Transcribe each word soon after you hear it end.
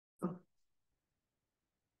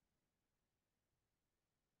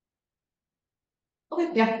Okay,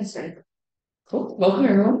 yeah, that's right. Cool. Welcome,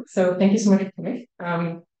 everyone. So thank you so much for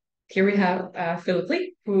coming. Here we have Philip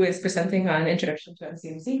Lee, who is presenting on Introduction to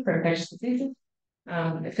MCMC for Infectious Diseases.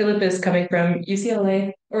 Philip is coming from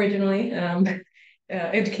UCLA originally,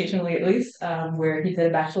 educationally at least, where he did a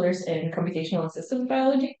bachelor's in computational and systems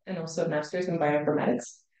biology and also a master's in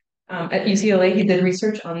bioinformatics. At UCLA, he did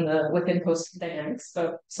research on the within-host dynamics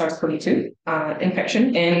of SARS-CoV-2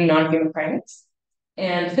 infection in non-human primates.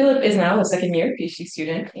 And Philip is now a second year PhD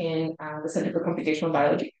student in the Center for Computational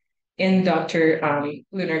Biology in Dr.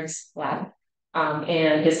 Lewnard's lab.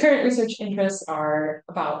 And his current research interests are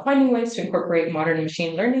about finding ways to incorporate modern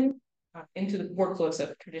machine learning into the workflows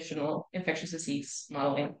of traditional infectious disease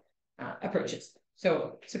modeling approaches.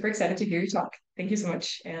 So super excited to hear you talk. Thank you so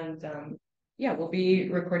much. And yeah, we'll be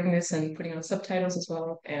recording this and putting on subtitles as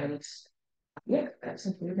well. And yeah, that's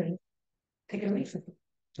something we're take it away.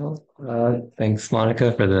 Well, thanks,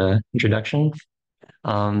 Monica, for the introduction.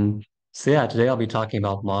 Um, so yeah, today I'll be talking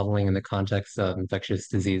about modeling in the context of infectious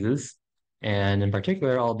diseases. And in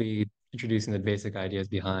particular, I'll be introducing the basic ideas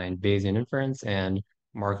behind Bayesian inference and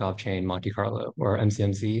Markov chain Monte Carlo, or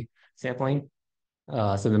MCMC sampling.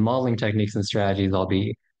 So the modeling techniques and strategies I'll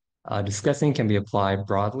be discussing can be applied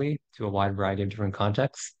broadly to a wide variety of different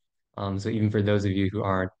contexts. So even for those of you who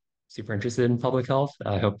aren't super interested in public health,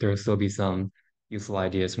 I hope there will still be some useful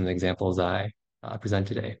ideas from the examples I present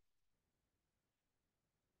today.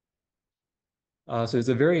 So there's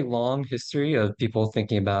a very long history of people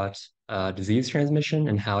thinking about disease transmission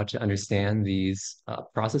and how to understand these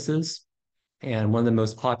processes. And one of the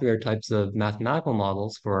most popular types of mathematical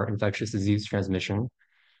models for infectious disease transmission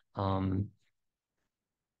um,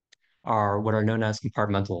 are what are known as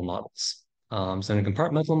compartmental models. So in a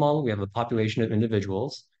compartmental model, we have a population of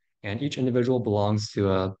individuals, and each individual belongs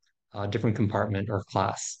to a different compartment or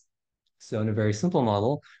class. So in a very simple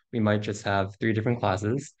model, we might just have three different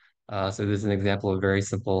classes. So this is an example of a very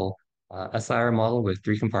simple SIR model with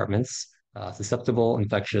three compartments, susceptible,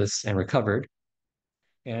 infectious, and recovered.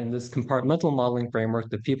 And in this compartmental modeling framework,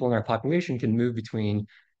 the people in our population can move between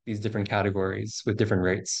these different categories with different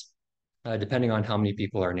rates, depending on how many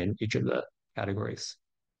people are in each of the categories.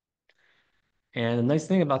 And the nice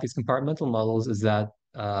thing about these compartmental models is that,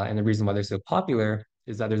 and the reason why they're so popular,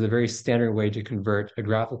 is that there's a very standard way to convert a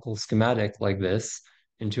graphical schematic like this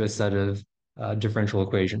into a set of differential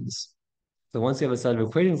equations. So once you have a set of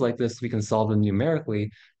equations like this, we can solve them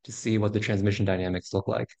numerically to see what the transmission dynamics look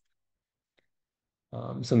like.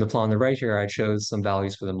 So in the plot on the right here, I chose some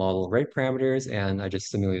values for the model rate parameters, and I just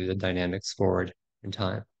simulated the dynamics forward in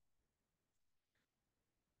time.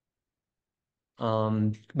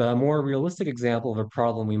 But a more realistic example of a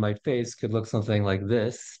problem we might face could look something like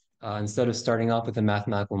this. Instead of starting off with a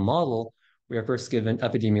mathematical model, we are first given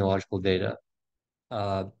epidemiological data.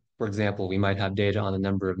 Uh, for example, we might have data on the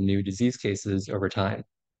number of new disease cases over time.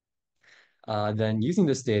 Then using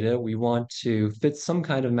this data, we want to fit some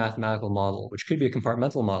kind of mathematical model, which could be a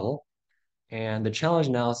compartmental model. And the challenge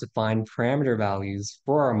now is to find parameter values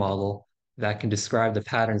for our model that can describe the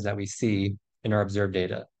patterns that we see in our observed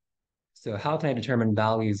data. So how can I determine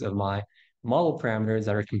values of my model parameters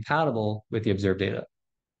that are compatible with the observed data?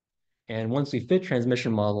 And once we fit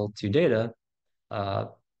transmission model to data, uh,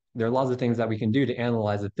 there are lots of things that we can do to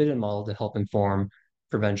analyze the fitted model to help inform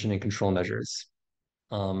prevention and control measures.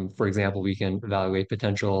 For example, we can evaluate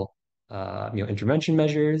potential intervention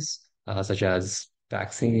measures, such as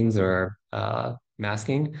vaccines or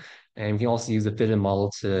masking. And we can also use the fitted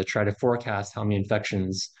model to try to forecast how many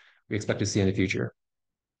infections we expect to see in the future.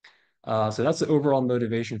 So that's the overall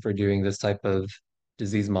motivation for doing this type of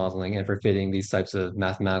disease modeling and for fitting these types of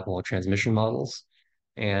mathematical transmission models.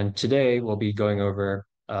 And today we'll be going over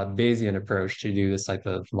a Bayesian approach to do this type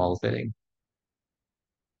of model fitting.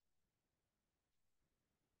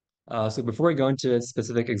 So before we go into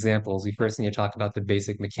specific examples, we first need to talk about the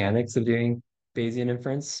basic mechanics of doing Bayesian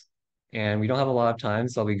inference. And we don't have a lot of time,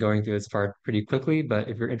 so I'll be going through this part pretty quickly. But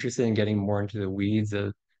if you're interested in getting more into the weeds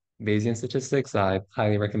of Bayesian statistics, I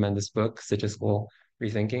highly recommend this book, Statistical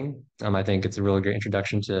Rethinking. I think it's a really great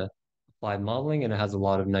introduction to applied modeling, and it has a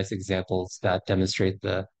lot of nice examples that demonstrate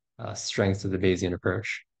the strengths of the Bayesian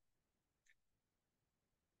approach.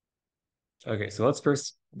 Okay, so let's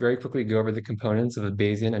first very quickly go over the components of a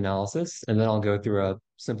Bayesian analysis, and then I'll go through a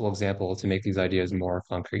simple example to make these ideas more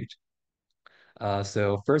concrete.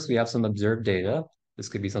 So first we have some observed data. This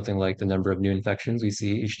could be something like the number of new infections we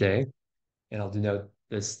see each day, and I'll denote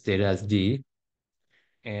this data as D.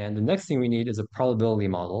 And the next thing we need is a probability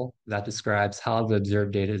model that describes how the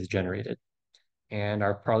observed data is generated. And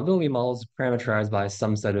our probability model is parameterized by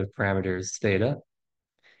some set of parameters, theta.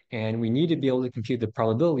 And we need to be able to compute the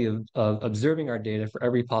probability of observing our data for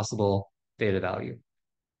every possible theta value.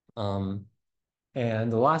 Um,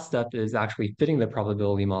 and the last step is actually fitting the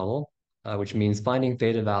probability model, which means finding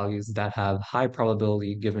theta values that have high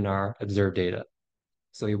probability given our observed data.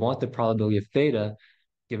 So we want the probability of theta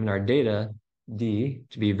given our data, D,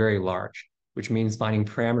 to be very large, which means finding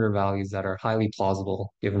parameter values that are highly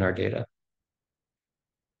plausible given our data.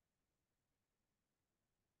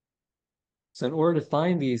 So in order to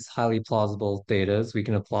find these highly plausible thetas, we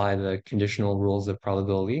can apply the conditional rules of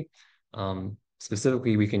probability.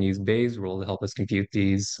 Specifically, we can use Bayes' rule to help us compute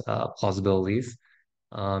these plausibilities.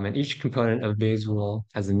 And each component of Bayes' rule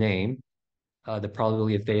has a name. The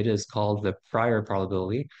probability of theta is called the prior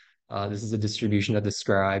probability. This is a distribution that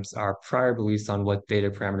describes our prior beliefs on what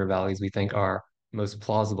theta parameter values we think are most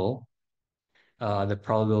plausible. The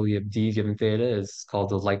probability of D given theta is called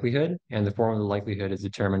the likelihood, and the form of the likelihood is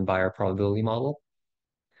determined by our probability model.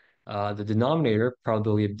 The denominator,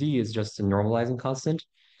 probability of D, is just a normalizing constant.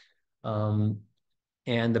 Um,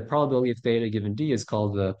 and the probability of theta given D is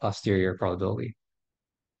called the posterior probability.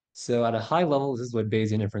 So at a high level, this is what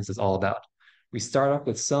Bayesian inference is all about. We start off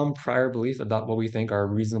with some prior belief about what we think are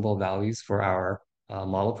reasonable values for our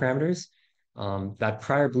model parameters. That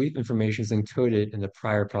prior belief information is encoded in the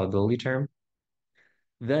prior probability term.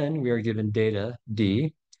 Then we are given data,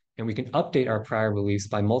 D, and we can update our prior beliefs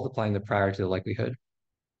by multiplying the prior to the likelihood.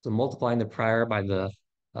 So multiplying the prior by the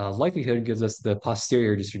likelihood gives us the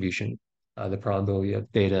posterior distribution, the probability of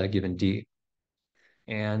theta given D.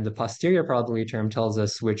 And the posterior probability term tells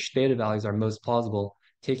us which theta values are most plausible,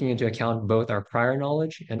 taking into account both our prior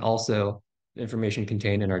knowledge and also the information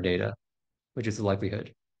contained in our data, which is the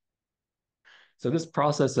likelihood. So this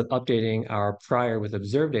process of updating our prior with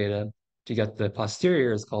observed data to get the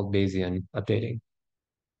posterior is called Bayesian updating.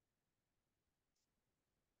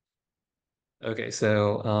 Okay,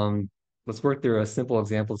 so let's work through a simple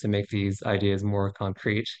example to make these ideas more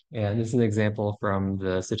concrete. And this is an example from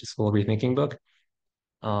the statistical rethinking book.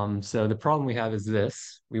 So the problem we have is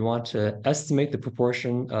this. We want to estimate the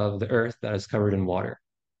proportion of the Earth that is covered in water.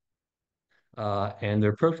 And the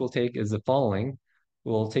approach we'll take is the following.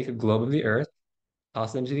 We'll take a globe of the Earth,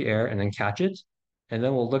 toss it into the air, and then catch it. And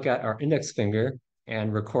then we'll look at our index finger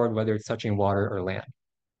and record whether it's touching water or land.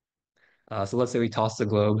 So let's say we toss the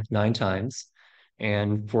globe 9 times.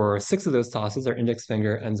 And for 6 of those tosses, our index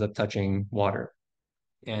finger ends up touching water.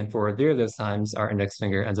 And for 3 of those times, our index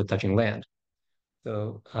finger ends up touching land.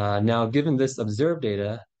 So now, given this observed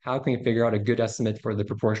data, how can we figure out a good estimate for the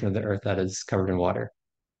proportion of the Earth that is covered in water?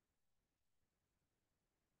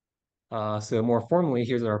 So more formally,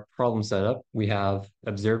 here's our problem setup. We have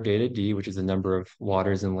observed data D, which is the number of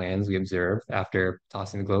waters and lands we observe after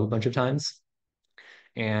tossing the globe a bunch of times.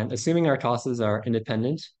 And assuming our tosses are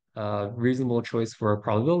independent, a reasonable choice for a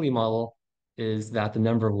probability model is that the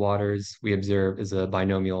number of waters we observe is a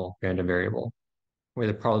binomial random variable, where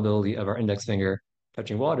the probability of our index finger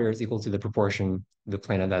touching water is equal to the proportion of the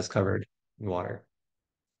planet that's covered in water.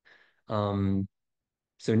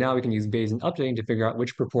 So now we can use Bayesian updating to figure out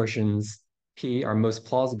which proportions P are most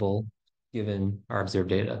plausible given our observed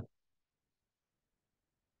data.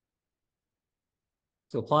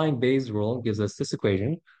 So applying Bayes' rule gives us this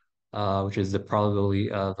equation, which is the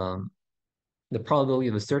probability of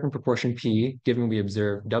a certain proportion P given we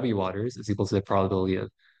observe W waters is equal to the probability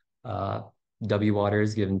of W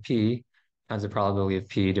waters given P times the probability of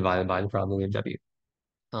P divided by the probability of W.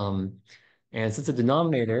 And since the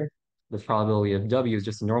denominator, the probability of W is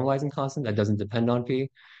just a normalizing constant that doesn't depend on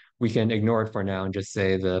P, we can ignore it for now and just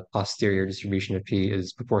say the posterior distribution of P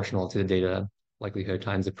is proportional to the data likelihood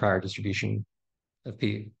times the prior distribution of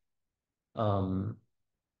P.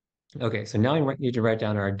 Okay, so now we need to write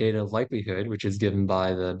down our data likelihood, which is given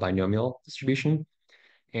by the binomial distribution,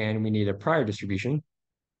 and we need a prior distribution.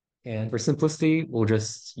 And for simplicity, we'll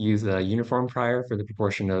just use a uniform prior for the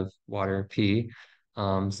proportion of water P.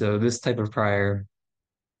 So this type of prior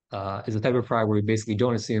is a type of prior where we basically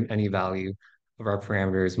don't assume any value of our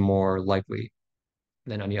parameter is more likely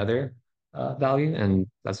than any other value, and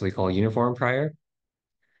that's what we call a uniform prior.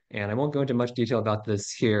 And I won't go into much detail about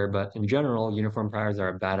this here, but in general, uniform priors are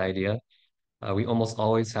a bad idea. We almost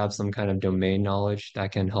always have some kind of domain knowledge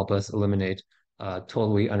that can help us eliminate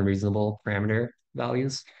totally unreasonable parameter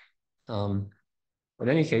values. In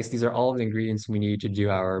any case, these are all the ingredients we need to do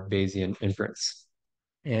our Bayesian inference.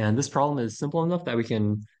 And this problem is simple enough that we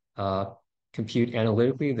can compute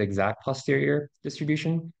analytically the exact posterior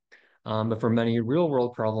distribution. But for many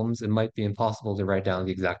real-world problems, it might be impossible to write down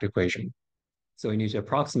the exact equation. So we need to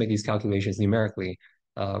approximate these calculations numerically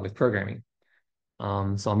with programming.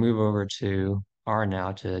 So I'll move over to R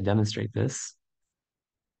now to demonstrate this.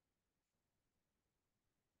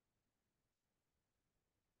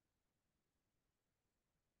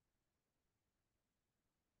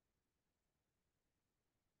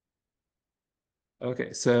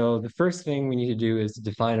 Okay, so the first thing we need to do is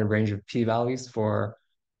define a range of p-values for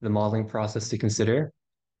the modeling process to consider.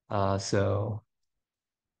 So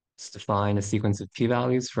let's define a sequence of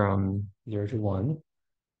p-values from 0 to 1.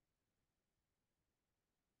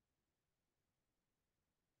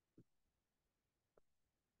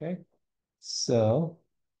 Okay, so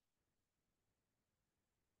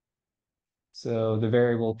the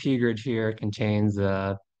variable p-grid here contains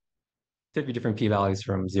 50 different p-values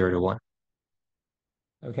from 0 to 1.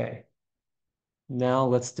 Okay, now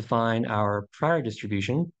let's define our prior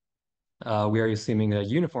distribution. We are assuming a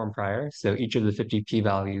uniform prior, so each of the 50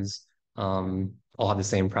 p-values all have the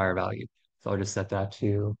same prior value. So I'll just set that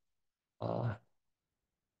to uh,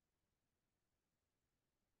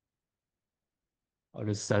 I'll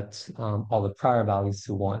just set all the prior values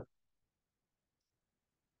to 1.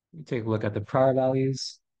 We take a look at the prior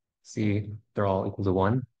values, see they're all equal to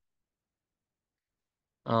 1.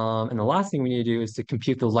 And the last thing we need to do is to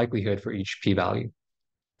compute the likelihood for each p-value.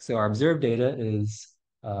 So our observed data is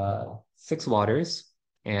 6 waters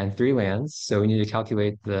and 3 lands. So we need to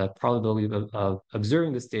calculate the probability of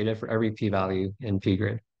observing this data for every p-value in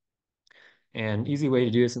p-grid. And easy way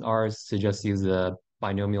to do this in R is to just use the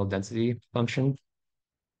binomial density function.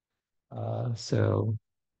 So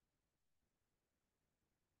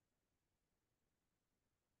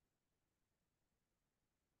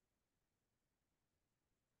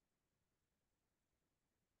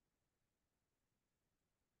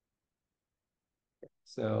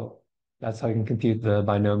So that's how you can compute the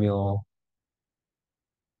binomial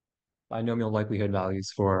likelihood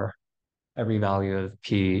values for every value of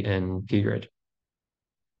P in P-grid.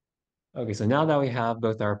 Okay, so now that we have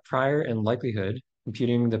both our prior and likelihood,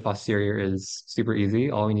 computing the posterior is super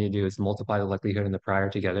easy. All we need to do is multiply the likelihood and the prior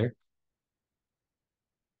together.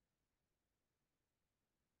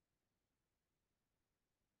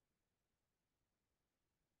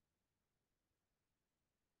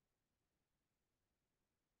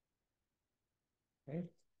 Okay,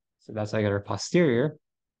 so that's how I get our posterior.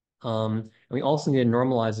 And we also need to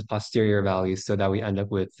normalize the posterior values so that we end up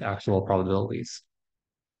with actual probabilities.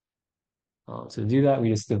 So to do that, we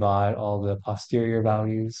just divide all the posterior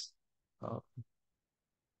values uh,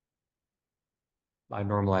 by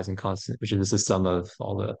normalizing constant, which is just the sum of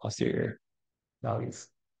all the posterior values,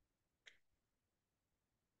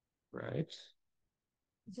 right?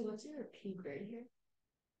 So what's your P grade here?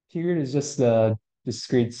 Here is just the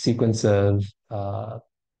discrete sequence of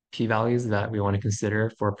p-values that we want to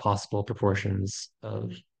consider for possible proportions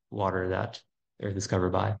of water that Earth is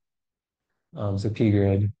covered by. So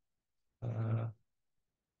p-grid uh,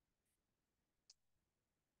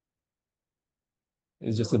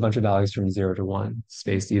 is just a bunch of values from 0 to 1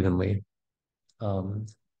 spaced evenly. Um,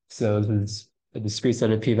 so this is a discrete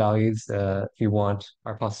set of p-values. If you want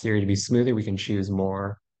our posterior to be smoother, we can choose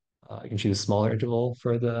more. You can choose a smaller interval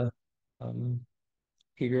for the um,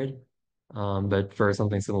 p-grid. But for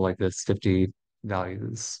something simple like this, 50 values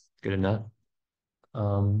is good enough.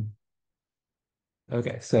 Um,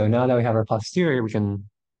 okay, so now that we have our posterior, we can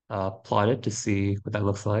plot it to see what that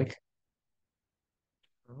looks like.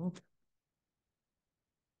 Oh,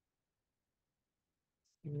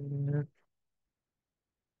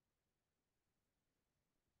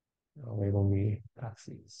 I'll label the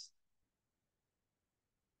axes.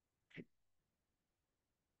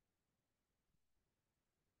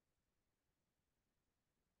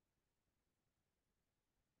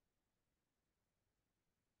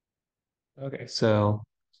 Okay, so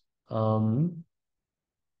um,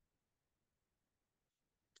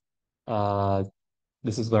 uh,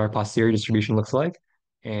 this is what our posterior distribution looks like.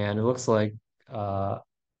 And it looks like, uh,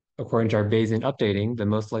 according to our Bayesian updating, the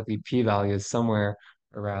most likely p-value is somewhere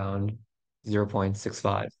around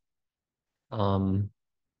 0.65. Um,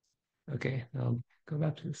 okay, I'll go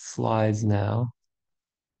back to the slides now.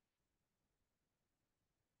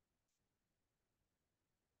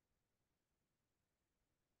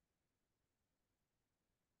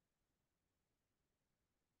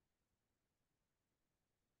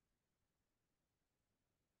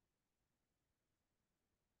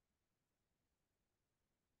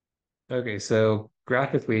 Okay, so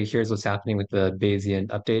graphically, here's what's happening with the Bayesian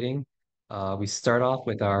updating. We start off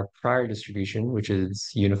with our prior distribution, which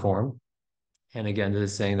is uniform. And again,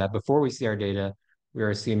 this is saying that before we see our data, we are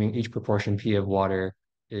assuming each proportion P of water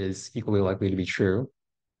is equally likely to be true.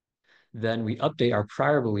 Then we update our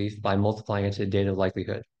prior belief by multiplying it to data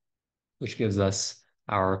likelihood, which gives us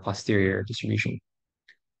our posterior distribution.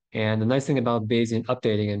 And the nice thing about Bayesian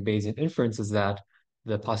updating and Bayesian inference is that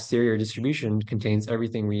the posterior distribution contains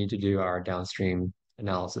everything we need to do our downstream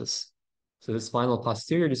analysis. So this final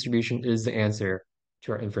posterior distribution is the answer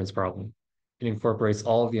to our inference problem. It incorporates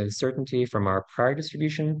all of the uncertainty from our prior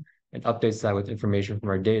distribution and updates that with information from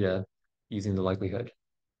our data using the likelihood.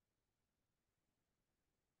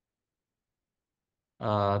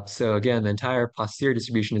 So again, the entire posterior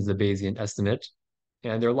distribution is the Bayesian estimate,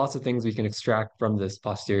 and there are lots of things we can extract from this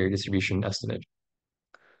posterior distribution estimate.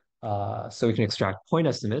 So we can extract point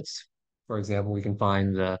estimates. For example, we can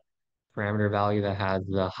find the parameter value that has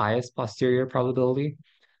the highest posterior probability.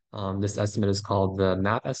 This estimate is called the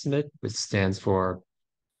MAP estimate, which stands for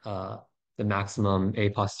uh, the maximum a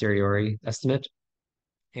posteriori estimate.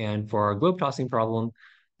 And for our globe tossing problem,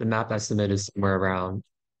 the MAP estimate is somewhere around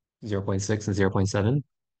 0.6 and 0.7.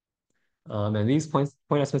 And these point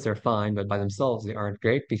estimates are fine, but by themselves, they aren't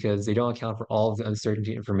great because they don't account for all of the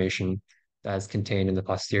uncertainty information that is contained in the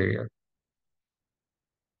posterior.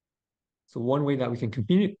 So one way that we can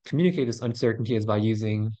communicate this uncertainty is by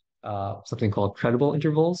using something called credible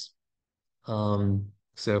intervals.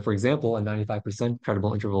 So for example, a 95%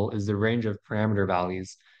 credible interval is the range of parameter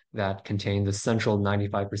values that contain the central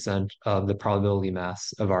 95% of the probability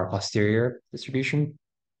mass of our posterior distribution.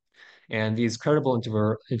 And these credible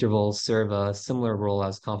intervals serve a similar role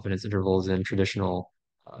as confidence intervals in traditional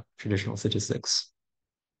statistics.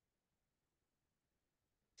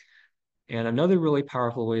 And another really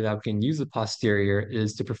powerful way that we can use the posterior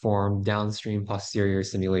is to perform downstream posterior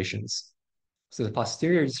simulations. So the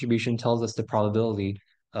posterior distribution tells us the probability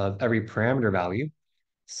of every parameter value.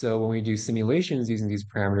 So when we do simulations using these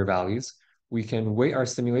parameter values, we can weight our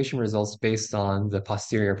simulation results based on the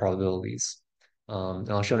posterior probabilities. And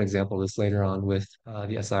I'll show an example of this later on with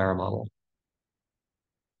the SIR model.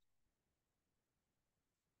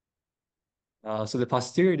 So the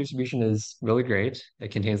posterior distribution is really great.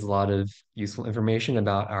 It contains a lot of useful information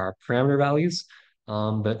about our parameter values,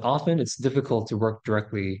 but often it's difficult to work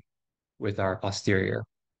directly with our posterior.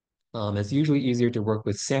 It's usually easier to work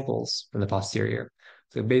with samples from the posterior.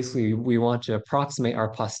 So basically, we want to approximate our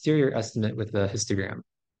posterior estimate with a histogram.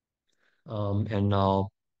 And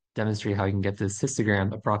I'll demonstrate how you can get this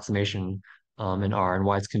histogram approximation in R and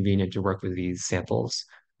why it's convenient to work with these samples,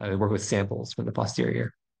 work with samples from the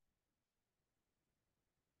posterior.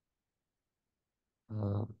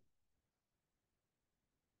 Um,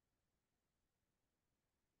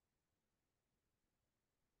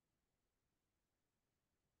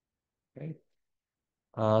 okay.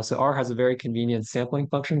 So R has a very convenient sampling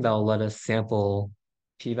function that will let us sample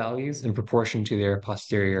p-values in proportion to their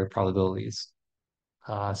posterior probabilities.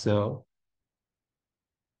 So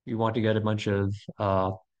we want to get a bunch of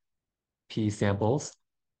p samples,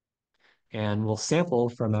 and we'll sample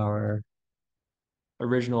from our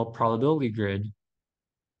original probability grid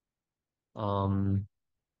um,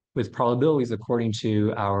 with probabilities according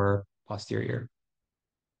to our posterior.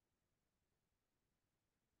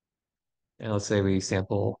 And let's say we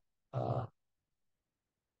sample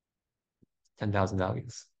 10,000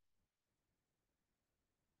 values.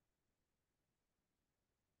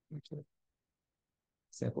 Okay.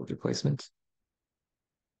 Sample replacement.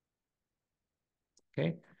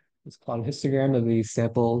 Okay, let's plot a histogram of these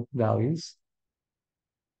sample values.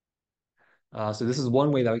 So this is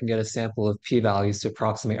one way that we can get a sample of p-values to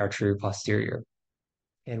approximate our true posterior.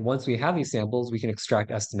 And once we have these samples, we can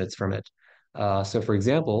extract estimates from it. So for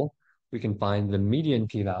example, we can find the median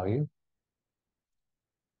p-value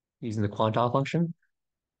using the quantile function.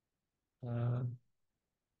 Uh,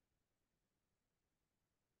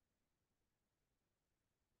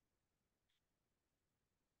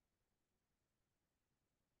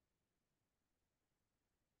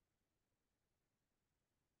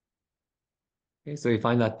 okay, so we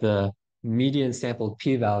find that the median sampled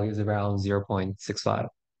p-value is around 0.65.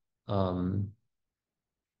 Um,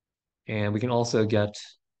 and we can also get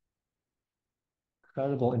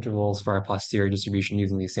credible intervals for our posterior distribution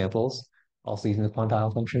using these samples, also using the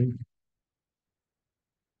quantile function.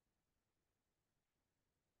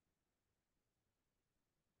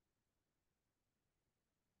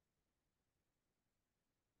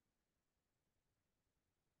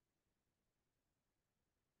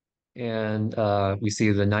 And we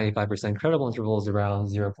see the 95% credible interval is around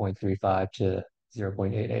 0.35 to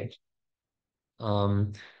 0.88.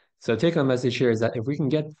 So take home message here is that if we can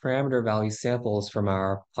get parameter value samples from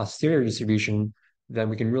our posterior distribution, then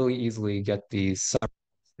we can really easily get these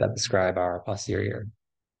summaries that describe our posterior.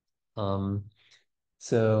 Um,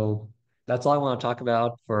 so that's all I want to talk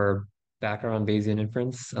about for background Bayesian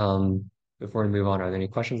inference. Before we move on, are there any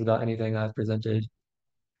questions about anything I've presented? Is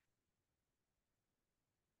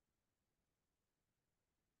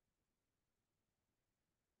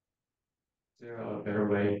there a better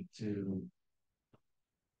way to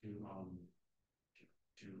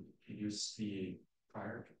to use the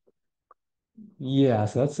prior? Yeah,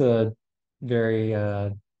 so that's a very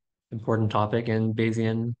important topic in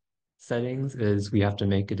Bayesian settings is we have to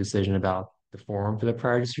make a decision about the form for the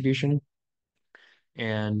prior distribution.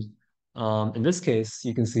 And in this case,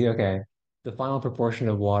 you can see, okay, the final proportion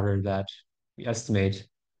of water that we estimate,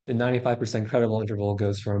 the 95% credible interval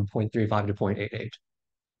goes from 0.35 to 0.88,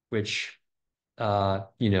 which,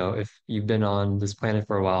 if you've been on this planet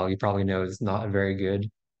for a while, you probably know is not a very good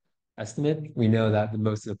estimate. We know that the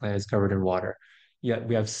most of the planet is covered in water, yet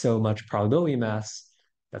we have so much probability mass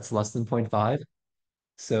that's less than zero point 0.5.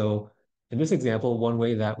 So in this example, one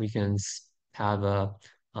way that we can have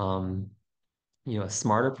um, a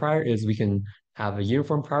smarter prior is we can have a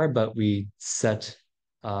uniform prior, but we set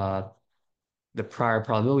uh, the prior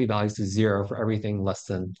probability values to zero for everything less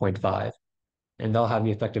than zero point 0.5. And they'll have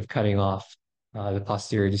the effect of cutting off the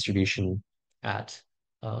posterior distribution at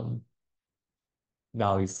um,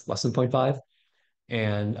 values less than zero point 0.5.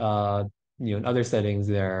 And in other settings,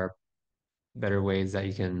 there are better ways that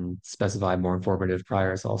you can specify more informative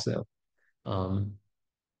priors also. Um,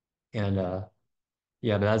 and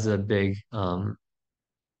yeah, but that's a big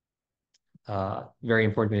very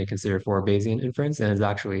important thing to consider for Bayesian inference, and is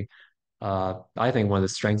actually, I think, one of the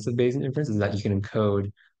strengths of Bayesian inference is that you can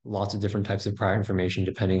encode lots of different types of prior information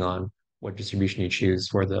depending on what distribution you choose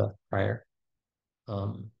for the prior.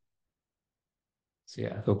 Um, so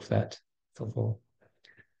yeah, I hope that's helpful.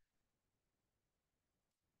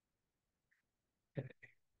 Okay.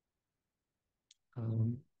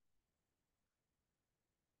 Um,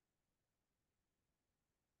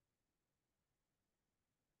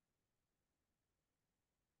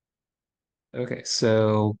 okay,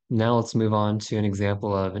 so now let's move on to an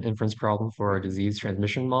example of an inference problem for a disease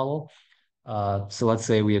transmission model. So let's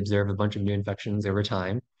say we observe a bunch of new infections over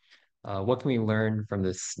time. What can we learn from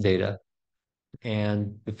this data?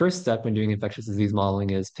 And the first step when doing infectious disease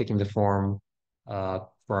modeling is picking the form for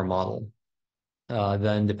our model.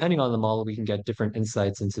 Then, depending on the model, we can get different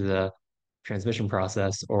insights into the transmission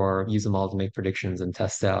process or use the model to make predictions and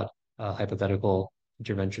test out hypothetical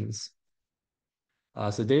interventions.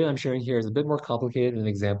 So data I'm showing here is a bit more complicated than an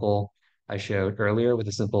example I showed earlier with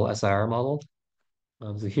a simple SIR model.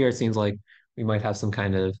 So here it seems like we might have some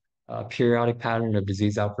kind of periodic pattern of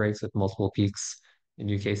disease outbreaks with multiple peaks in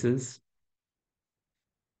new cases.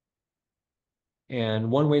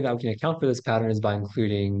 And one way that we can account for this pattern is by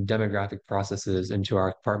including demographic processes into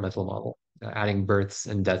our compartmental model, adding births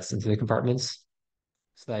and deaths into the compartments.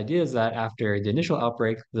 So the idea is that after the initial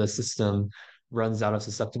outbreak, the system runs out of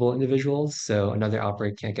susceptible individuals, so another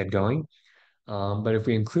outbreak can't get going. But if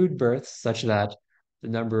we include births such that the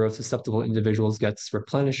number of susceptible individuals gets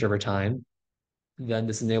replenished over time, then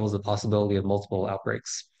this enables the possibility of multiple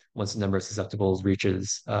outbreaks once the number of susceptibles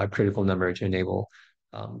reaches a critical number to enable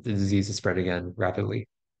the disease to spread again rapidly.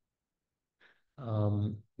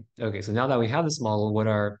 Um, okay, so now that we have this model, what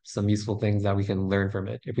are some useful things that we can learn from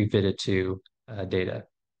it if we fit it to data?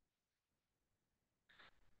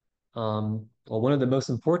 Well, one of the most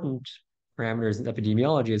important parameters in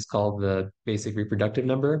epidemiology is called the basic reproductive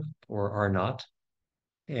number, or R naught.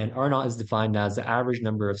 And R naught is defined as the average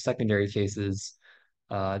number of secondary cases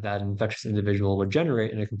that an infectious individual would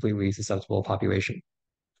generate in a completely susceptible population.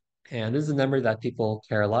 And this is a number that people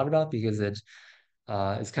care a lot about because it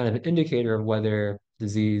is kind of an indicator of whether a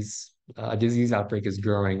disease outbreak is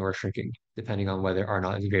growing or shrinking, depending on whether R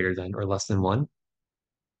naught is greater than or less than 1.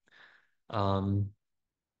 Um,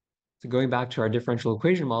 so going back to our differential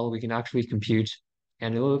equation model, we can actually compute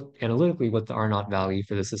analytically what the R naught value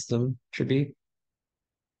for the system should be.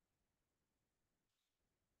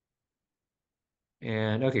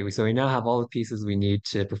 And okay, so we now have all the pieces we need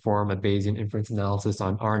to perform a Bayesian inference analysis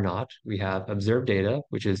on R naught. We have observed data,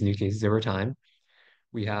 which is new cases over time.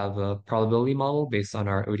 We have a probability model based on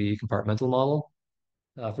our ODE compartmental model.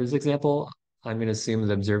 For this example, I'm going to assume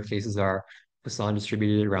the observed cases are Poisson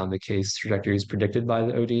distributed around the case trajectories predicted by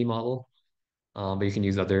the ODE model, but you can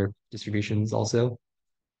use other distributions also.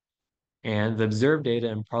 And the observed data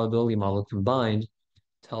and probability model combined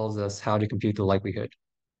tells us how to compute the likelihood,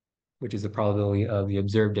 which is the probability of the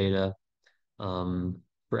observed data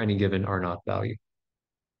for any given R naught value.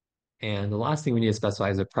 And the last thing we need to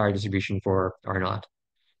specify is a prior distribution for R naught.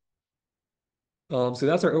 So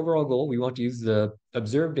that's our overall goal. We want to use the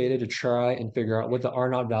observed data to try and figure out what the R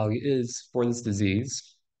naught value is for this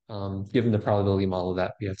disease, given the probability model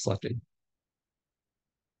that we have selected.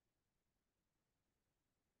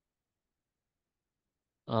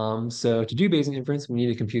 So to do Bayesian inference, we need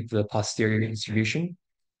to compute the posterior distribution.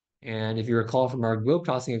 And if you recall from our globe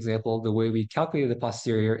tossing example, the way we calculated the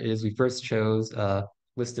posterior is we first chose a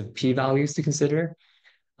list of p-values to consider.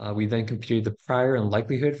 We then computed the prior and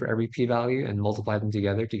likelihood for every p-value and multiplied them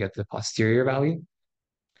together to get the posterior value.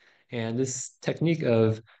 And this technique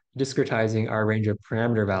of discretizing our range of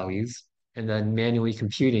parameter values and then manually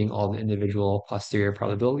computing all the individual posterior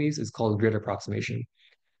probabilities is called grid approximation.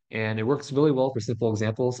 And it works really well for simple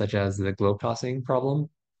examples such as the globe tossing problem.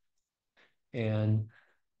 And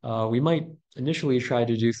we might initially try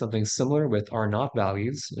to do something similar with R naught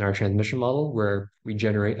values in our transmission model, where we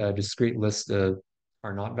generate a discrete list of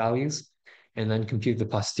R naught values and then compute the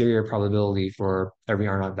posterior probability for every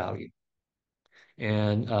R naught value.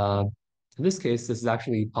 And in this case, this is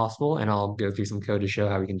actually possible, and I'll go through some code to show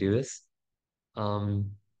how we can do this.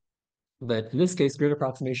 Um, but in this case, grid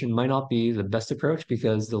approximation might not be the best approach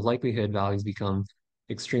because the likelihood values become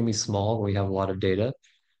extremely small when we have a lot of data.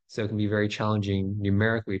 So it can be very challenging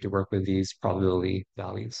numerically to work with these probability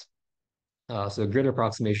values. So grid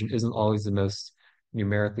approximation isn't always the most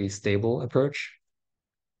numerically stable approach.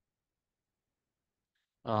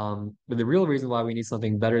 But the real reason why we need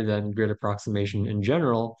something better than grid approximation in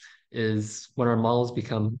general is when our models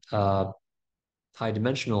become high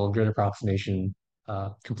dimensional, grid approximation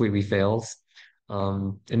completely fails.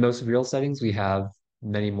 In most real settings, we have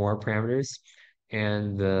many more parameters,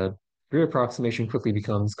 and the grid approximation quickly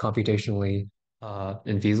becomes computationally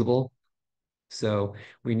infeasible. So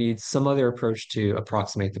we need some other approach to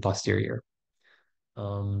approximate the posterior.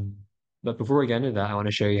 Um, but before we get into that, I want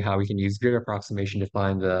to show you how we can use grid approximation to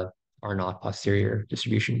find the R naught posterior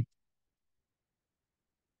distribution.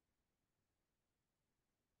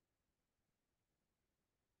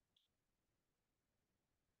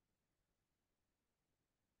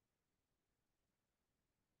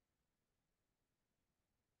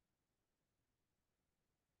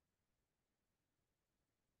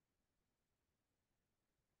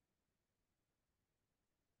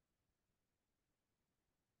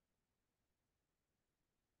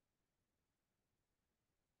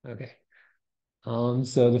 Okay.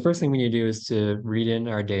 So the first thing we need to do is to read in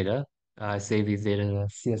our data. Save these data in a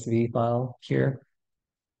CSV file here.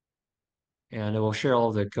 And it will share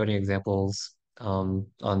all the coding examples on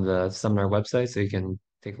the seminar website, so you can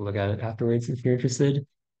take a look at it afterwards if you're interested.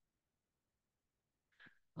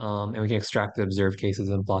 And we can extract the observed cases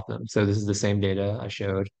and plot them. So this is the same data I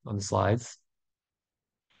showed on the slides.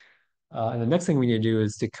 And the next thing we need to do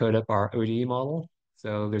is to code up our ODE model.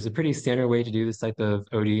 So there's a pretty standard way to do this type of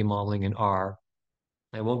ODE modeling in R.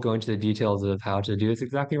 I won't go into the details of how to do this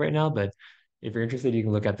exactly right now, but if you're interested, you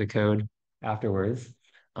can look at the code afterwards.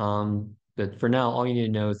 But for now, all you need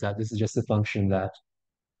to know is that this is just a function that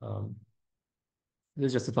um,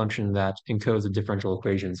 encodes the differential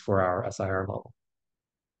equations for our SIR model.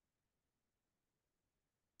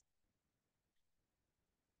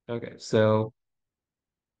 Okay, so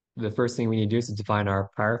the first thing we need to do is to define our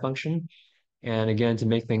prior function. And again, to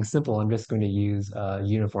make things simple, I'm just going to use a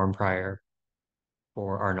uniform prior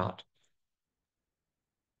for R naught.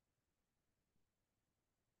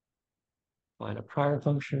 Find a prior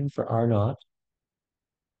function for R naught.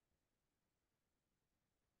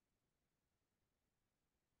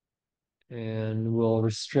 And we'll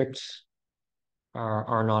restrict our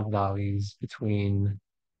R naught values between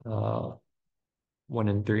 1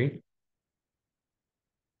 and 3.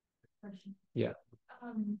 Question. Yeah.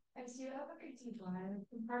 As you have a critique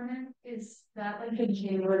compartment, is that like a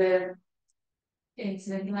cumulative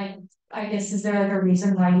incident? Like, I guess, is there like a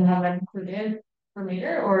reason why you haven't included per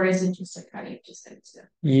meter, or is it just like how you just said to?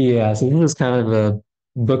 Yeah, so this is kind of a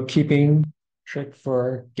bookkeeping trick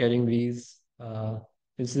for getting these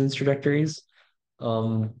incidence trajectories.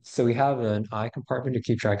 So we have an I compartment to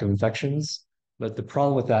keep track of infections, but the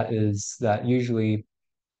problem with that is that usually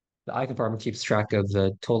the I compartment keeps track of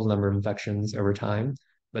the total number of infections over time,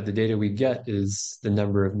 but the data we get is the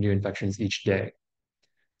number of new infections each day.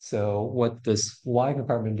 So what this Y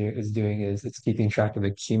compartment is doing is it's keeping track of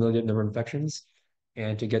the cumulative number of infections,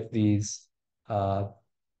 and to get these uh,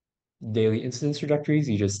 daily incidence trajectories,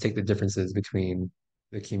 you just take the differences between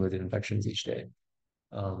the cumulative infections each day.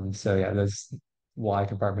 So yeah, this Y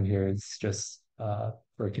compartment here is just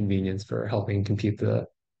for convenience for helping compute the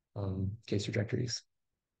case trajectories.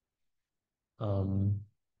 Um,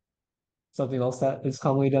 Something else that is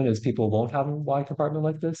commonly done is people won't have a Y compartment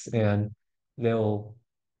like this, and they'll,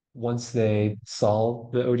 once they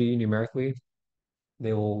solve the ODE numerically,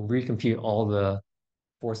 they will recompute all the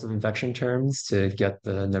force of infection terms to get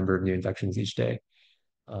the number of new infections each day.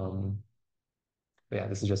 Um, but yeah,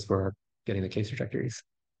 this is just for getting the case trajectories.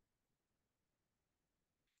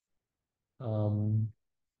 Um,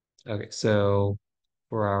 okay, so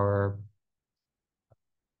for our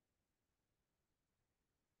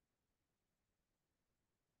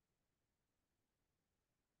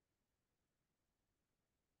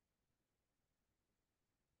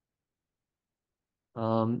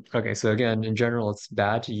Okay, so again, in general, it's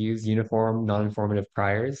bad to use uniform, non-informative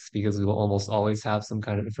priors because we will almost always have some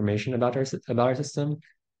kind of information about about our system.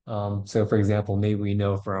 So for example, maybe we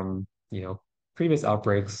know from, previous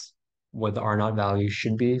outbreaks what the R naught value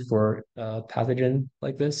should be for a pathogen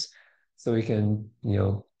like this. So we can,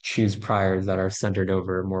 choose priors that are centered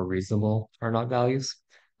over more reasonable R naught values.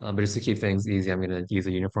 But just to keep things easy, I'm going to use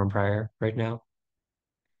a uniform prior right now.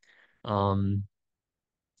 Um,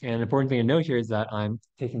 and an important thing to note here is that I'm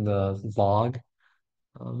taking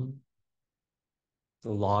um, the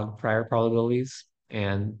log prior probabilities.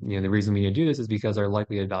 And the reason we need to do this is because our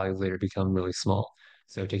likelihood values later become really small.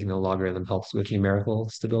 So taking the logarithm helps with numerical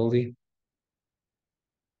stability.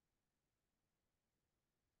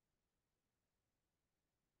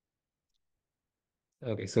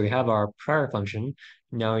 Okay, so we have our prior function.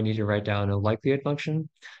 Now we need to write down a likelihood function.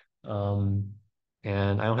 Um,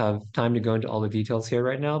 and I don't have time to go into all the details here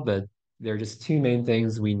right now, but there are just two main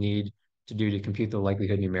things we need to do to compute the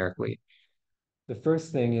likelihood numerically. The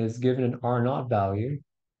first thing is given an R naught value,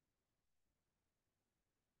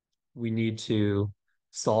 we need to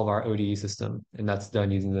solve our ODE system, and that's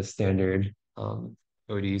done using the standard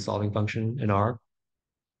ODE solving function in R.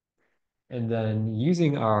 And then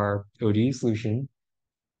using our ODE solution,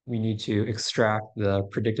 we need to extract the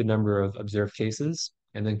predicted number of observed cases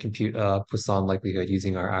and then compute a Poisson likelihood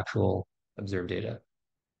using our actual observed data.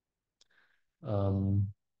 Um,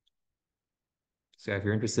 so if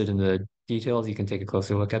you're interested in the details, you can take a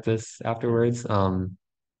closer look at this afterwards.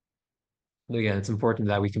 But again, it's important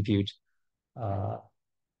that we compute uh,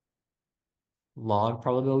 log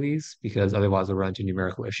probabilities because otherwise we'll run into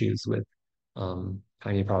numerical issues with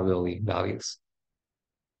tiny probability values.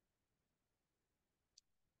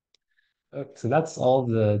 Okay, so that's all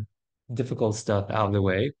the difficult stuff out of the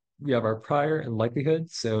way. We have our prior and likelihood.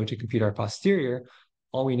 So to compute our posterior,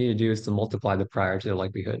 all we need to do is to multiply the prior to the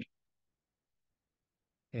likelihood.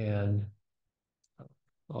 And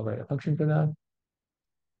I'll write a function for that.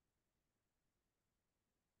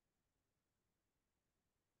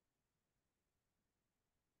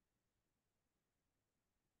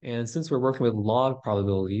 And since we're working with log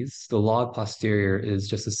probabilities, the log posterior is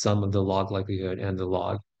just the sum of the log likelihood and the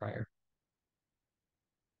log prior.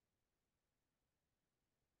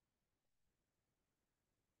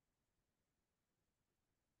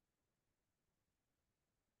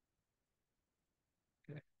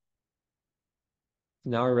 Okay.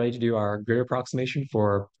 Now we're ready to do our grid approximation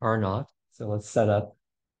for R naught. So let's set up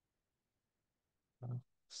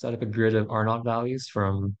a grid of R naught values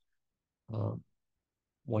from um,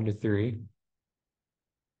 1 to 3.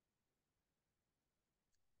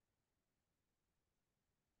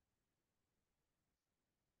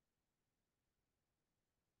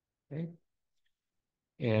 Okay.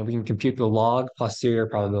 And we can compute the log posterior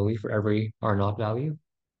probability for every R naught value.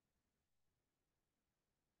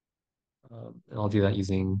 And I'll do that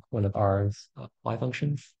using one of R's y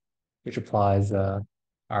functions, which applies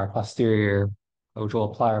which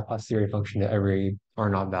will apply our posterior function to every R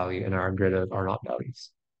naught value in our grid of R naught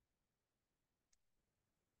values.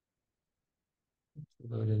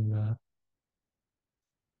 Load in that.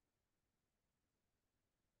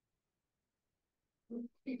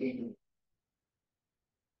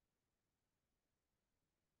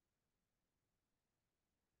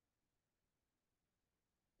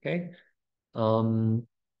 Okay. Um,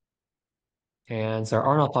 and so our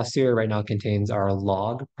R naught posterior right now contains our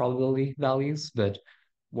log probability values, but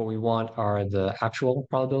what we want are the actual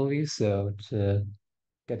probabilities. So to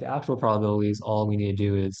get the actual probabilities, all we need to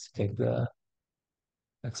do is take the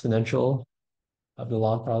exponential of the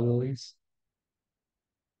log probabilities.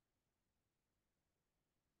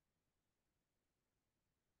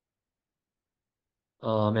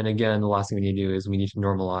 And again, the last thing we need to do is we need to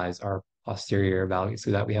normalize our posterior values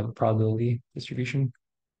so that we have a probability distribution.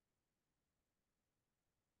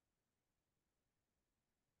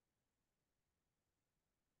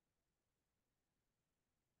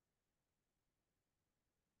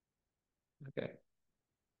 Okay.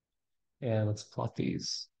 And let's plot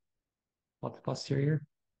these. Plot the posterior.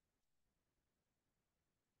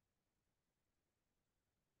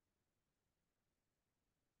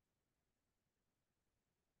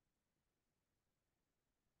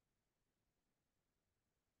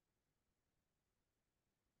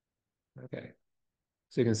 Okay.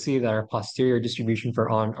 So you can see that our posterior distribution for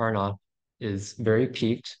on R naught is very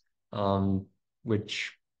peaked,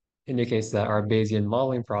 which indicates that our Bayesian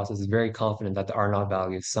modeling process is very confident that the R naught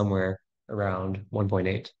value is somewhere around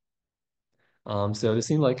 1.8. So this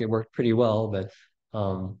seemed like it worked pretty well, but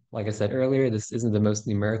like I said earlier, this isn't the most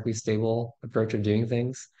numerically stable approach of doing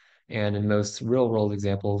things. And in most real world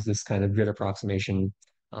examples, this kind of grid approximation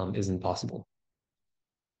isn't possible.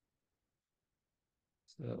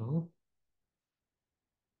 So,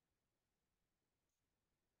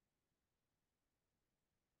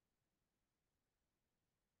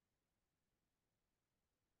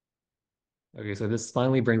 okay, so this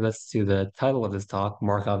finally brings us to the title of this talk,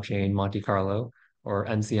 Markov Chain Monte Carlo, or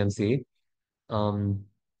MCMC. Um,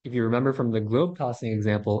 if you remember from the globe tossing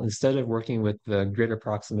example, instead of working with the grid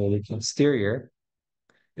approximated posterior,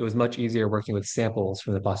 it was much easier working with samples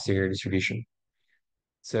from the posterior distribution.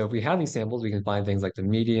 So if we have these samples, we can find things like the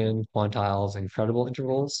median, quantiles, and credible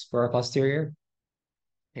intervals for our posterior.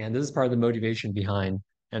 And this is part of the motivation behind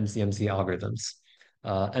MCMC algorithms.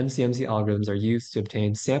 MCMC algorithms are used to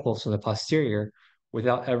obtain samples from the posterior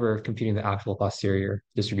without ever computing the actual posterior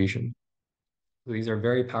distribution. So these are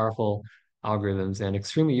very powerful algorithms and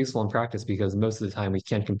extremely useful in practice because most of the time we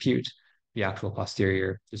can't compute the actual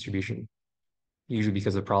posterior distribution, usually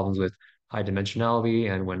because of problems with high dimensionality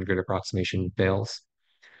and when grid approximation fails.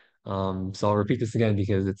 So I'll repeat this again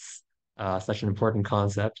because it's such an important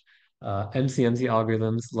concept. MCMC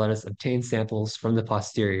algorithms let us obtain samples from the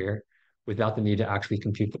posterior without the need to actually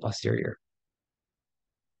compute the posterior.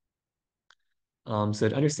 So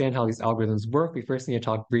to understand how these algorithms work, we first need to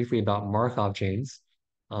talk briefly about Markov chains.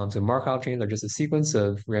 So Markov chains are just a sequence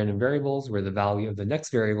of random variables where the value of the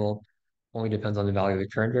next variable only depends on the value of the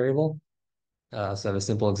current variable. So I have a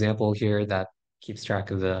simple example here that keeps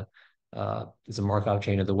track of it's a Markov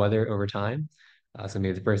chain of the weather over time. So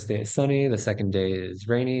maybe the first day is sunny, the second day is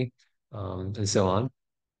rainy, and so on.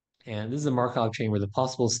 And this is a Markov chain where the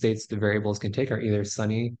possible states the variables can take are either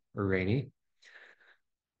sunny or rainy.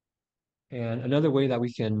 And another way that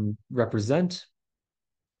we can represent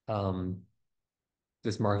um,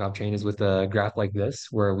 this Markov chain is with a graph like this,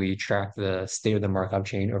 where we track the state of the Markov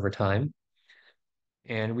chain over time.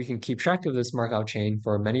 And we can keep track of this Markov chain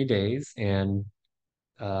for many days and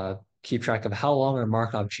uh, keep track of how long our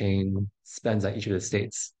Markov chain spends at each of the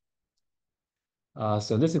states.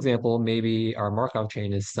 So in this example, maybe our Markov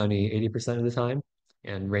chain is sunny 80% of the time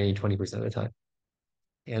and rainy 20% of the time.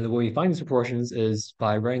 And the way we find these proportions is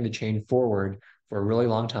by running the chain forward for a really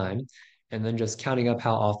long time and then just counting up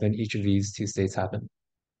how often each of these two states happen.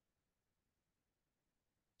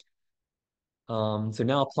 So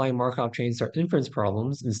now applying Markov chains to our inference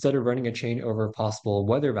problems, instead of running a chain over possible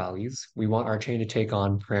weather values, we want our chain to take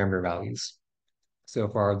on parameter values. So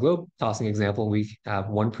for our globe tossing example, we have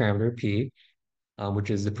one parameter, P,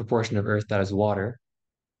 which is the proportion of Earth that is water.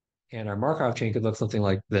 And our Markov chain could look something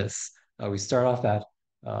like this. We start off at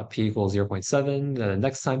P equals 0.7. Then the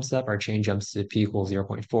next time step, our chain jumps to P equals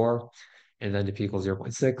 0.4, and then to P equals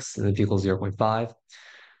 0.6, and then P equals 0.5.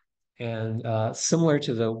 And similar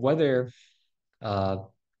to the weather uh,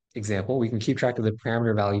 example, we can keep track of the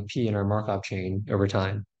parameter value P in our Markov chain over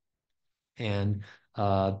time. And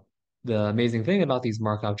uh, the amazing thing about these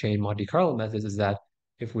Markov chain Monte Carlo methods is that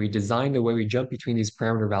if we design the way we jump between these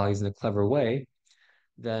parameter values in a clever way,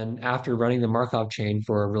 then after running the Markov chain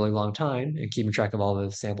for a really long time and keeping track of all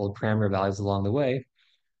the sampled parameter values along the way,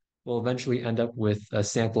 we'll eventually end up with a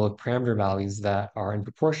sample of parameter values that are in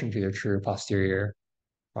proportion to their true posterior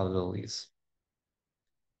probabilities.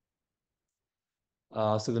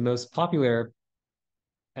 So the most popular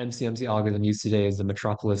MCMC algorithm used today is the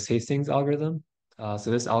Metropolis-Hastings algorithm.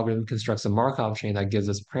 So this algorithm constructs a Markov chain that gives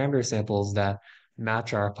us parameter samples that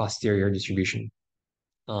match our posterior distribution.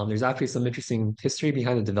 There's actually some interesting history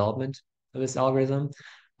behind the development of this algorithm.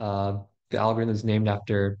 Uh, the algorithm is named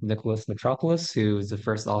after Nicholas Metropolis, who is the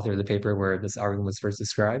first author of the paper where this algorithm was first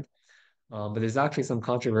described. But there's actually some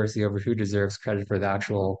controversy over who deserves credit for the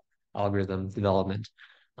actual algorithm development.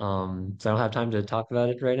 So I don't have time to talk about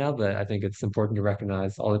it right now, but I think it's important to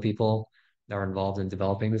recognize all the people that are involved in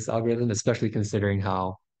developing this algorithm, especially considering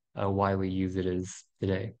how widely used it is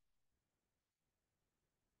today.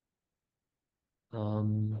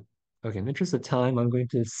 Okay, in the interest of time, I'm going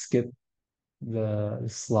to skip the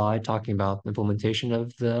slide talking about the implementation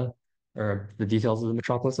of the details of the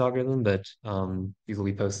Metropolis algorithm, but these will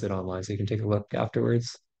be posted online so you can take a look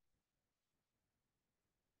afterwards.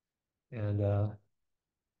 And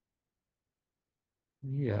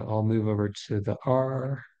yeah, I'll move over to the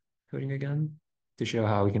R coding again to show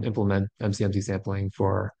how we can implement MCMC sampling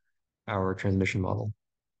for our transmission model.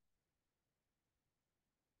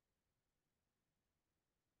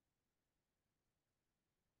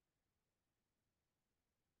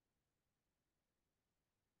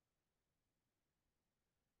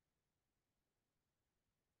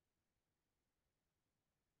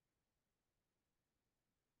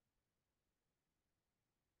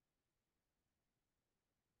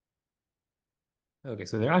 Okay,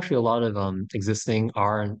 so there are actually a lot of existing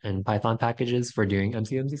R and Python packages for doing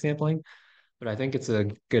MCMC sampling, but I think it's a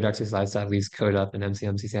good exercise to at least code up an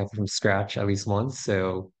MCMC sample from scratch at least once.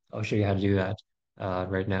 So I'll show you how to do that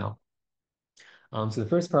right now. So the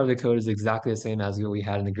first part of the code is exactly the same as what we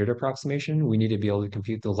had in the grid approximation. We need to be able to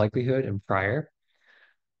compute the likelihood and prior.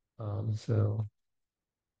 So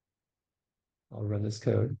I'll run this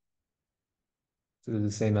code. So this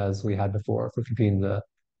is the same as we had before for computing the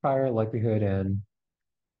prior, likelihood, and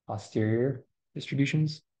posterior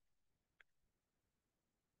distributions.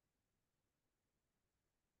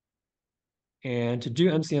 And to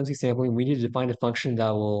do MCMC sampling, we need to define a function that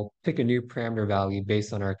will pick a new parameter value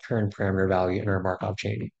based on our current parameter value in our Markov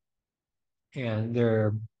chain. And there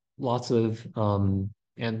are lots of and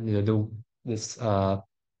you know, this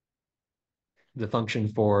the function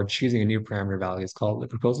for choosing a new parameter value is called the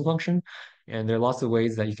proposal function. And there are lots of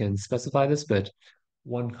ways that you can specify this, but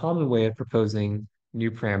one common way of proposing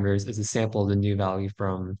new parameters is to sample the new value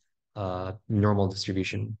from normal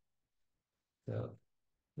distribution. So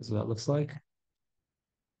this is what that looks like.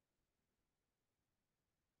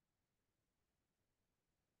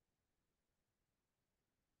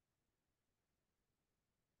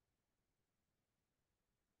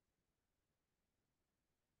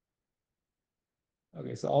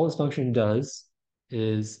 Okay, so all this function does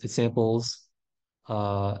is it samples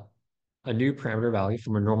uh, a new parameter value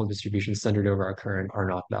from a normal distribution centered over our current R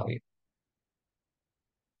naught value.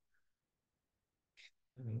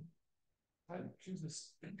 I choose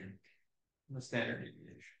this the standard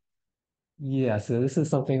deviation. Yeah, so this is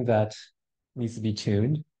something that needs to be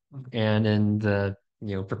tuned. And in the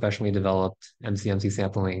professionally developed MCMC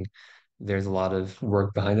sampling, there's a lot of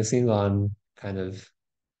work behind the scenes on kind of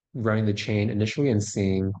running the chain initially and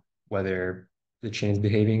seeing whether the chain is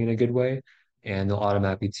behaving in a good way, and they'll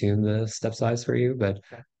automatically tune the step size for you. But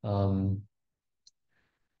um,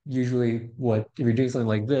 usually, what if you're doing something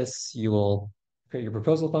like this, you will create your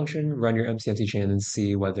proposal function, run your MCMC chain, and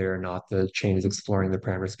see whether or not the chain is exploring the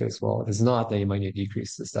parameter space well. If it's not, then you might need to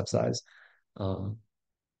decrease the step size. Um,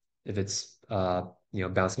 if it's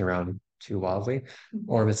bouncing around too wildly,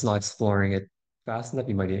 or if it's not exploring it fast enough,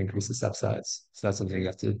 you might need to increase the step size. So that's something you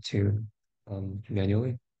have to tune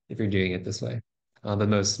manually if you're doing it this way. But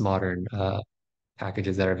most modern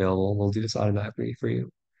packages that are available will do this automatically for you.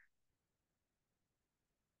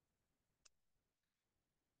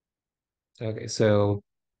 Okay, so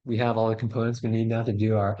we have all the components we need now to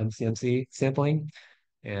do our MCMC sampling,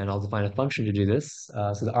 and I'll define a function to do this.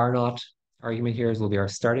 So the R naught argument here will be our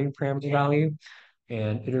starting parameter value,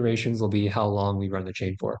 and iterations will be how long we run the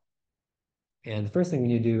chain for. And the first thing we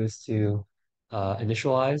need to do is to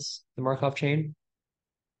initialize the Markov chain.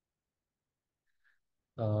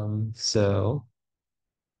 So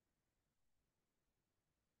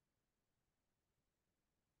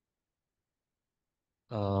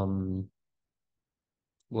um,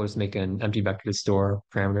 we'll just make an empty vector to store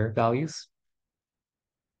parameter values.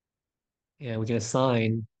 And we can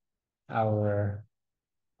assign our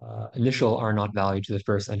initial R naught value to the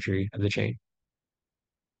first entry of the chain.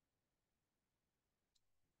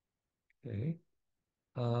 Okay.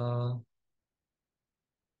 Uh,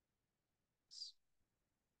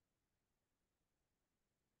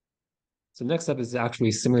 so next step is to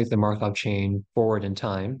actually simulate the Markov chain forward in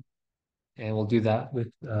time. And we'll do that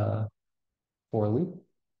with for loop.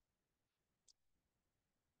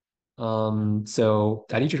 So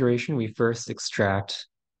at each iteration, we first extract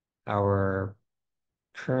our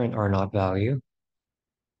current R naught value.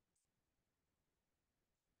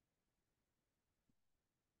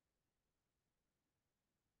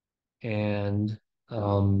 And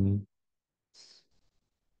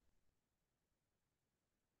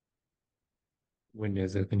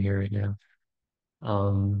Windows open here right now.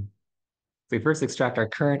 We first extract our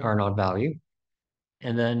current R naught value,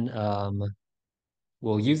 and then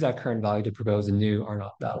we'll use that current value to propose a new R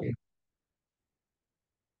naught value.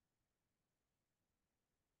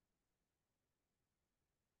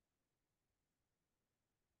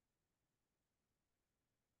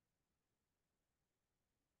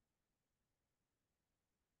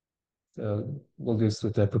 So we'll do this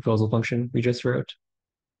with the proposal function we just wrote.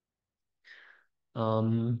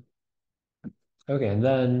 Um, okay, and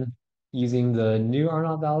then using the new R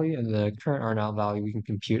naught value and the current R naught value, we can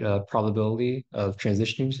compute a probability of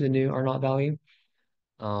transitioning to the new R naught value.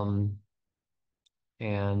 Um,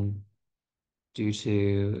 and due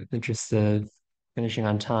to interest of finishing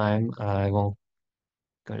on time, I won't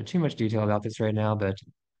go into too much detail about this right now, but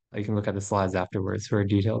you can look at the slides afterwards for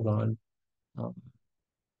details on um,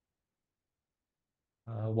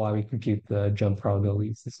 why we compute the jump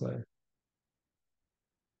probabilities this way.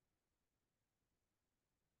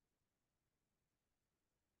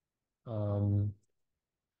 Um,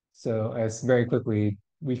 so as very quickly,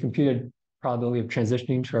 we computed probability of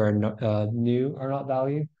transitioning to our new R naught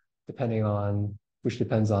value, depending on which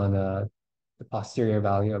depends on the posterior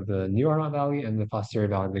value of the new R naught value and the posterior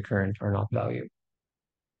value of the current R naught value.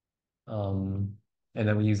 Um, and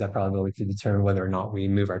then we use that probability to determine whether or not we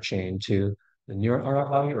move our chain to the new R naught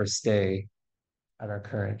value or stay at our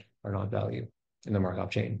current R naught value in the Markov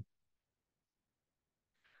chain.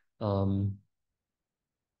 Um,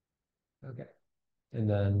 okay, and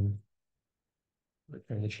then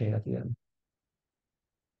return the chain at the end.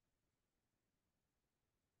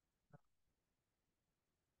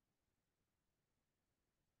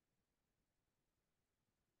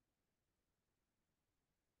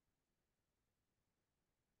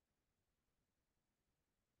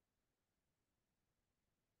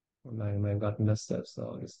 I might have gotten messed up, so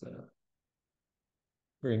I'll just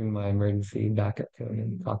bring my emergency backup code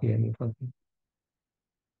and copy it something.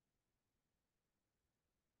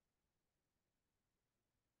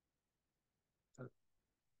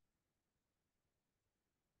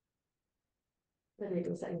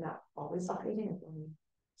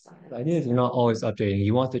 The idea is you're not always updating.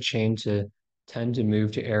 You want the chain to tend to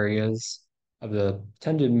move to areas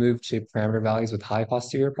tend to move to parameter values with high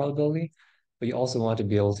posterior probability, but you also want to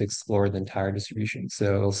be able to explore the entire distribution.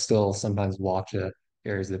 So it'll still sometimes walk to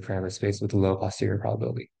areas of the parameter space with low posterior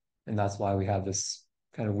probability. And that's why we have this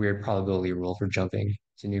kind of weird probability rule for jumping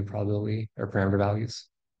to new probability or parameter values.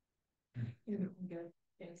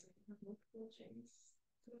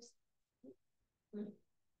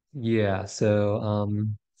 Yeah, so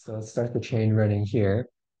let's start the chain running here.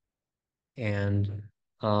 And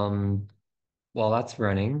while that's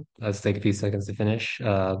running, let's take a few seconds to finish.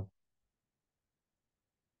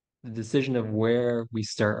 The decision of where we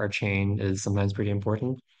start our chain is sometimes pretty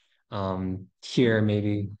important. Here,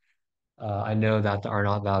 maybe I know that the R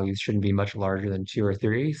naught values shouldn't be much larger than 2 or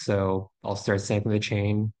 3, so I'll start sampling the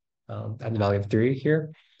chain at the value of 3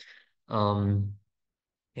 here. Um,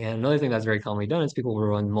 and another thing that's very commonly done is people will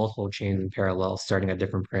run multiple chains in parallel, starting at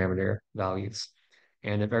different parameter values.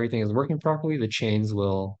 And if everything is working properly, the chains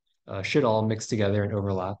will should all mix together and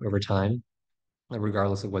overlap over time,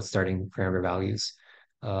 regardless of what starting parameter values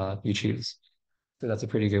you choose. So that's a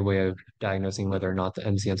pretty good way of diagnosing whether or not the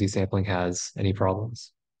MCMC sampling has any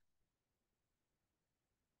problems.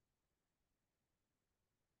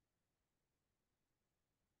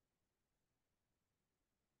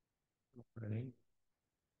 Right.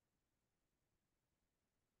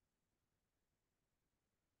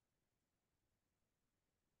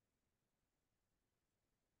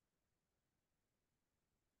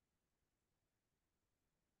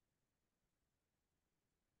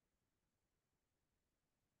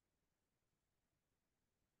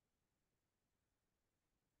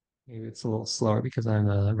 Maybe it's a little slower because I'm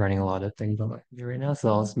running a lot of things on my computer right now. So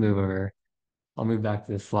I'll just move over. I'll move back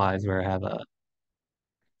to the slides where I have the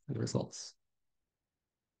results.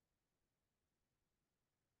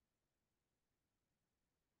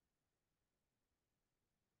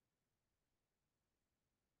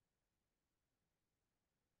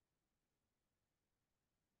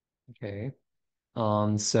 Okay.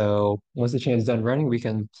 So once the chain is done running, we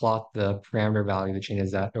can plot the parameter value the chain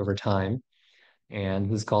is at over time. And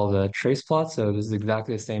this is called a trace plot. So this is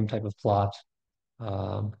exactly the same type of plot.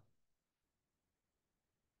 Um,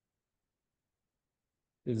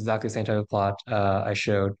 exactly the same type of plot I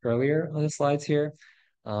showed earlier on the slides here,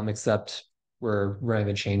 except we're running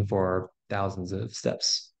the chain for thousands of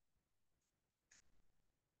steps.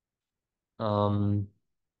 Um,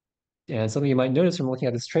 and something you might notice from looking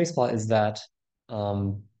at this trace plot is that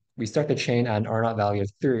um, we start the chain at an R naught value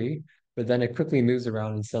of 3, but then it quickly moves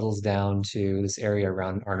around and settles down to this area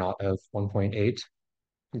around R naught of 1.8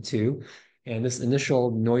 and 2. And this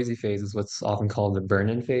initial noisy phase is what's often called the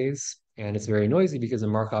burn-in phase. And it's very noisy because the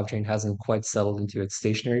Markov chain hasn't quite settled into its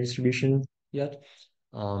stationary distribution yet.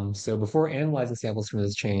 So before analyzing samples from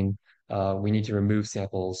this chain, we need to remove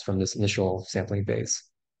samples from this initial sampling phase.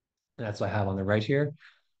 And that's what I have on the right here.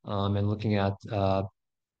 And looking at, uh,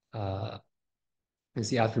 you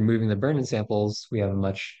see after removing the burn-in samples, we have a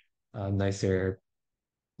much nicer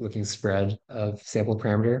looking spread of sample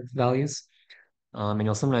parameter values. And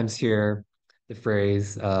you'll sometimes hear the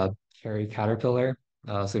phrase carry caterpillar.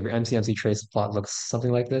 So if your MCMC trace plot looks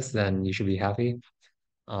something like this, then you should be happy.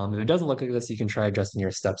 If it doesn't look like this, you can try adjusting your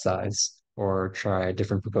step size or try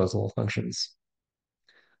different proposal functions.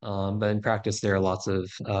 But in practice, there are lots of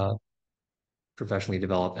professionally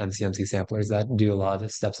developed MCMC samplers that do a lot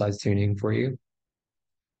of step size tuning for you.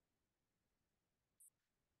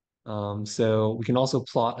 So we can also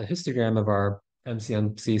plot a histogram of our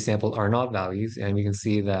MCMC sample R naught values, and we can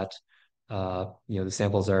see that the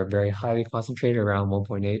samples are very highly concentrated around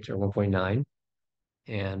 1.8 or 1.9.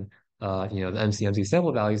 And the MCMC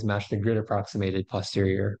sample values match the grid approximated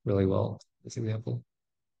posterior really well, this example.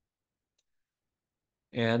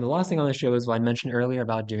 And the last thing I want to show is what I mentioned earlier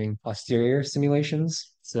about doing posterior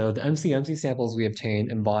simulations. So the MCMC samples we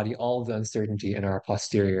obtain embody all of the uncertainty in our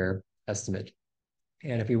posterior estimate.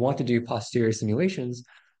 And if we want to do posterior simulations,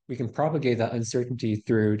 we can propagate that uncertainty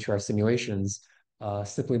through to our simulations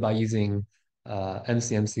simply by using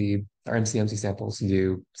MCMC or MCMC samples to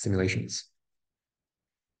do simulations.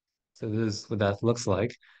 So this is what that looks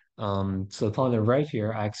like. So upon the right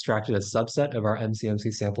here, I extracted a subset of our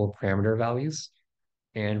MCMC sample parameter values.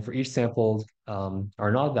 And for each sampled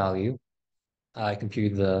R naught value, I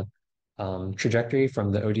computed the trajectory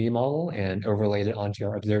from the ODE model and overlaid it onto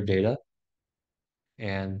our observed data.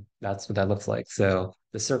 And that's what that looks like. So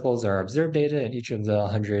the circles are observed data, and each of the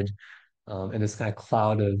 100 and this kind of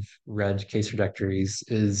cloud of red case trajectories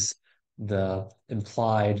is the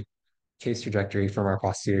implied case trajectory from our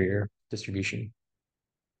posterior distribution.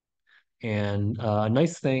 And a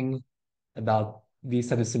nice thing about these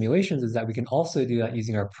type of simulations is that we can also do that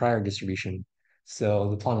using our prior distribution. So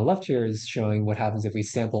the plot on the left here is showing what happens if we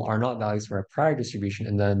sample R naught values from our prior distribution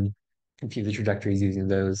and then compute the trajectories using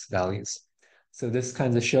those values. So this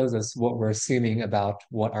kind of shows us what we're assuming about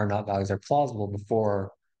what R naught values are plausible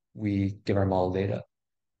before we give our model data.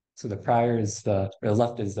 So the prior is or the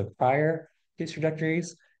left is the prior case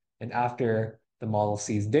trajectories, and after the model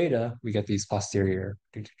sees data, we get these posterior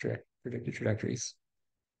predicted trajectories.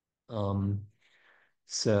 Um,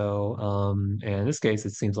 and in this case,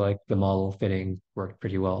 it seems like the model fitting worked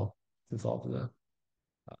pretty well since all of the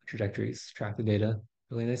trajectories track the data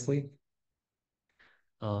really nicely.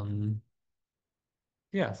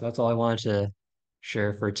 Yeah, so that's all I wanted to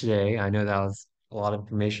share for today. I know that was a lot of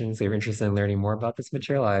information. So if you're interested in learning more about this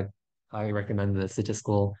material, I highly recommend the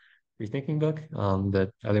Statistical Rethinking book.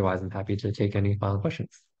 But otherwise, I'm happy to take any final questions.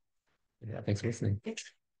 Yeah, thanks for listening.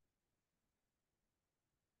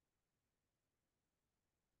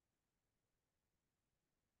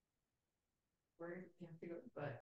 We're, yeah, but